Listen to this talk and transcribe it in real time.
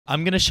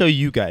I'm going to show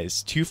you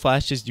guys 2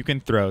 flashes you can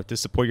throw to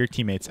support your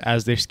teammates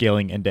as they're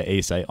scaling into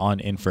A site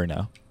on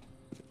Inferno.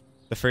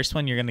 The first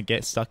one, you're going to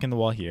get stuck in the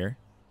wall here,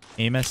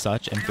 aim as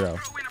such, and throw.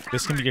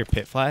 This can be your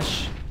pit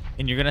flash,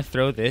 and you're going to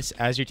throw this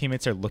as your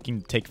teammates are looking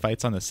to take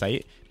fights on the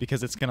site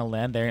because it's going to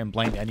land there and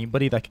blind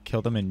anybody that could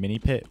kill them in mini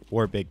pit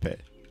or big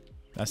pit.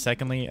 Now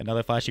secondly,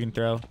 another flash you can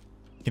throw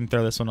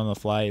this one on the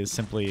fly, is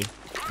simply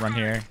run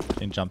here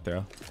and jump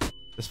throw.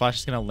 This flash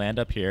is going to land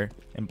up here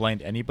and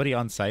blind anybody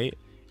on site,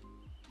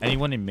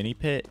 anyone in mini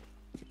pit,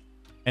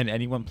 and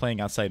anyone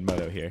playing outside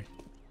moto here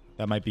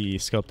that might be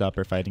scoped up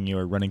or fighting you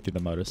or running through the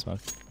moto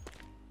smoke.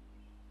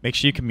 Make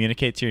sure you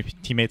communicate to your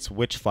teammates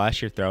which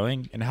flash you're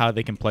throwing and how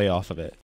they can play off of it.